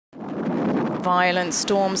Violent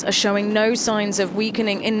storms are showing no signs of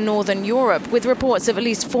weakening in northern Europe, with reports of at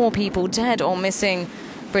least 4 people dead or missing.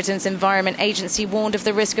 Britain's Environment Agency warned of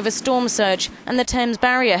the risk of a storm surge, and the Thames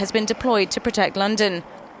barrier has been deployed to protect London.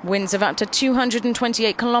 Winds of up to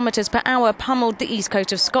 228 kilometres per hour pummeled the east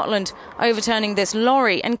coast of Scotland, overturning this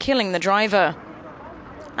lorry and killing the driver.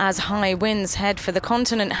 As high winds head for the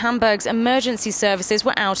continent, Hamburg's emergency services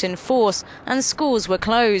were out in force and schools were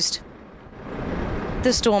closed.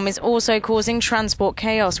 The storm is also causing transport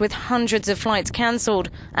chaos, with hundreds of flights cancelled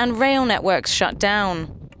and rail networks shut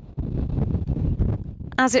down.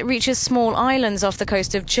 As it reaches small islands off the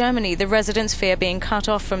coast of Germany, the residents fear being cut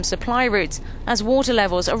off from supply routes as water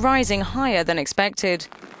levels are rising higher than expected.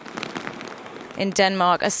 In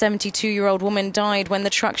Denmark, a 72-year-old woman died when the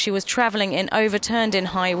truck she was travelling in overturned in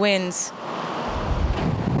high winds.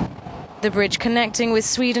 The bridge connecting with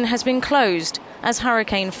Sweden has been closed as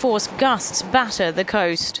hurricane force gusts batter the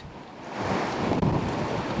coast.